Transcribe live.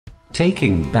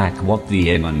taking back what the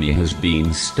enemy has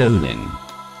been stolen.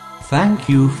 Thank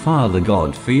you, Father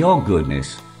God, for your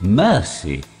goodness,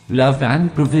 mercy, love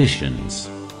and provisions.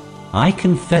 I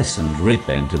confess and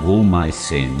repent of all my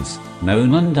sins,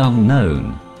 known and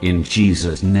unknown, in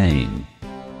Jesus' name.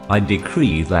 I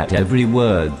decree that every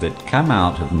word that come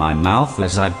out of my mouth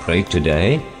as I pray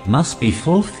today must be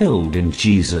fulfilled in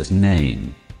Jesus'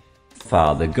 name.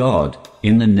 Father God,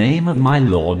 in the name of my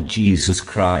Lord Jesus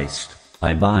Christ,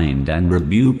 I bind and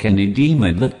rebuke any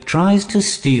demon that tries to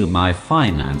steal my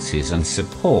finances and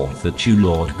support that you,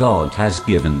 Lord God, has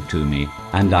given to me,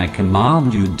 and I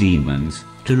command you, demons,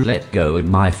 to let go of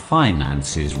my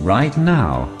finances right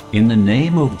now. In the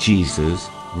name of Jesus,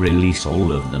 release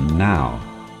all of them now.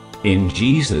 In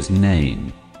Jesus'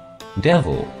 name.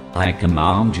 Devil, I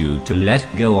command you to let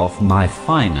go of my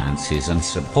finances and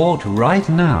support right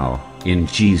now, in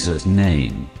Jesus'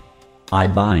 name. I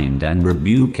bind and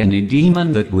rebuke any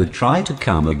demon that would try to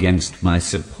come against my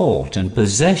support and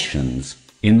possessions,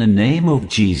 in the name of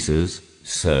Jesus.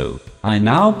 So, I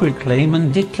now proclaim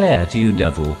and declare to you,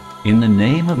 devil, in the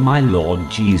name of my Lord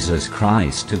Jesus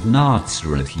Christ of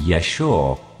Nazareth,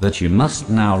 Yeshua, that you must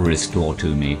now restore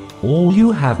to me all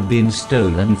you have been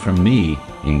stolen from me,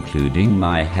 including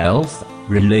my health,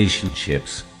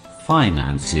 relationships,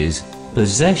 finances,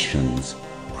 possessions,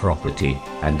 property,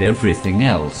 and everything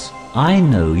else. I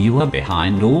know you are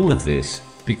behind all of this,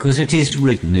 because it is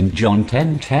written in John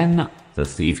 10:10, the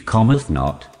thief cometh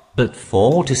not, but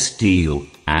for to steal,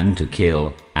 and to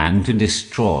kill, and to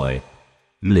destroy.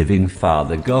 Living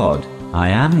Father God, I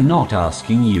am not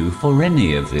asking you for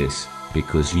any of this,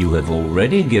 because you have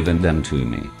already given them to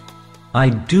me. I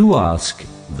do ask,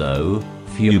 though,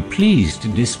 for you please to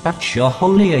dispatch your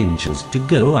holy angels to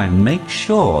go and make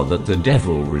sure that the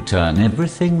devil return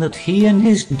everything that he and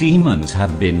his demons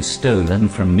have been stolen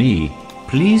from me.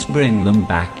 Please bring them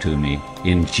back to me,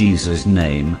 in Jesus'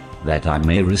 name, that I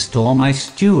may restore my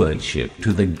stewardship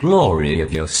to the glory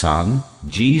of your Son,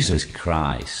 Jesus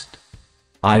Christ.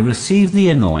 I receive the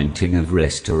anointing of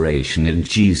restoration in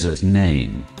Jesus'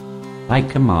 name. I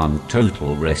command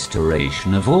total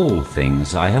restoration of all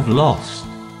things I have lost.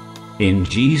 In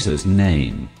Jesus'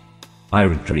 name. I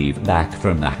retrieve back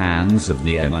from the hands of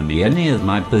the enemy any of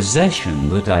my possession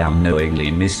that I unknowingly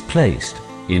misplaced,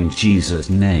 in Jesus'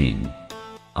 name.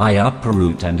 I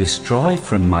uproot and destroy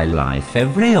from my life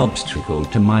every obstacle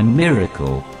to my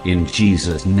miracle, in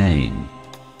Jesus' name.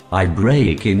 I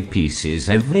break in pieces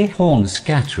every horn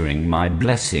scattering my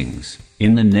blessings,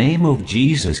 in the name of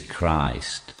Jesus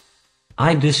Christ.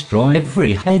 I destroy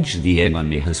every hedge the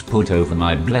enemy has put over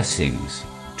my blessings,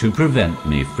 to prevent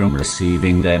me from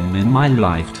receiving them in my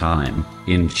lifetime,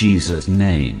 in Jesus'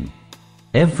 name.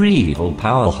 Every evil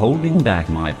power holding back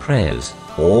my prayers,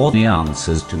 or the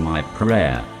answers to my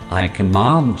prayer, I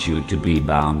command you to be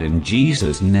bound in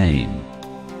Jesus' name.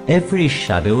 Every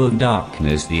shadow of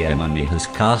darkness the enemy has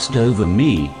cast over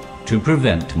me, to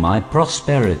prevent my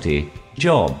prosperity,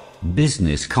 job,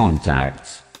 business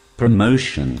contacts,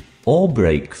 promotion, or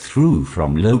breakthrough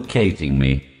from locating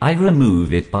me, I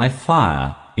remove it by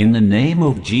fire, in the name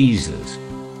of Jesus.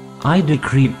 I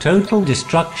decree total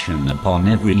destruction upon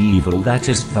every evil that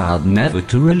has vowed never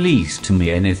to release to me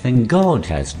anything God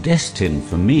has destined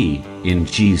for me, in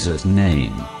Jesus'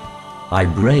 name. I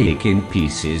break in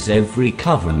pieces every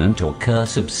covenant or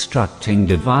curse obstructing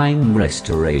divine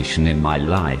restoration in my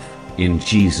life, in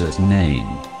Jesus' name.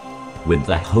 With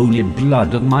the holy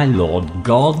blood of my Lord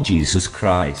God Jesus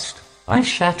Christ, I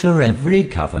shatter every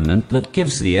covenant that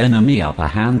gives the enemy upper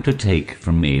hand to take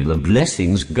from me the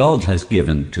blessings God has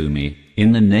given to me,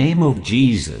 in the name of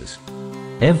Jesus.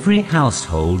 Every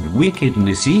household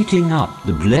wickedness eating up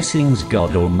the blessings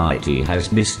God Almighty has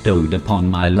bestowed upon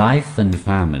my life and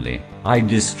family, I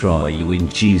destroy you in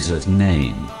Jesus'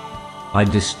 name. I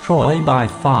destroy by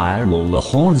fire all the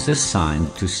horns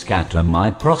assigned to scatter my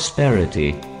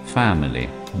prosperity, family,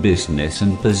 business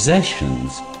and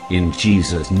possessions, in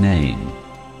Jesus' name.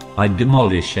 I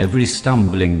demolish every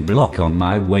stumbling block on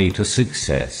my way to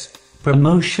success,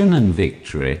 promotion and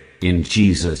victory, in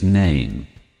Jesus' name.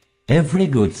 Every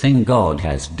good thing God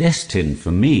has destined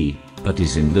for me, but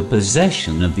is in the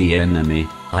possession of the enemy,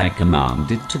 I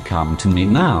command it to come to me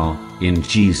now, in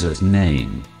Jesus'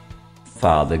 name.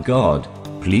 Father God,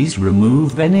 please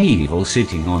remove any evil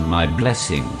sitting on my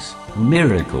blessings,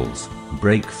 miracles,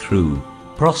 breakthrough,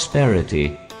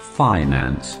 prosperity,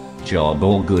 finance, job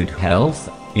or good health,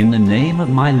 in the name of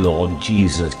my Lord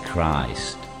Jesus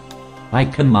Christ. I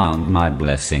command my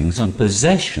blessings and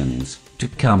possessions to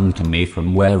come to me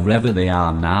from wherever they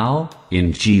are now,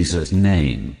 in Jesus'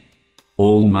 name.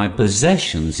 All my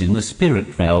possessions in the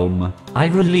spirit realm, I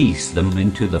release them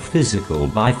into the physical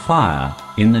by fire,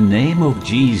 in the name of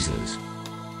Jesus.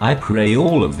 I pray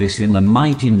all of this in the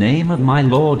mighty name of my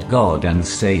Lord God and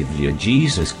Savior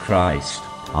Jesus Christ.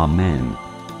 Amen.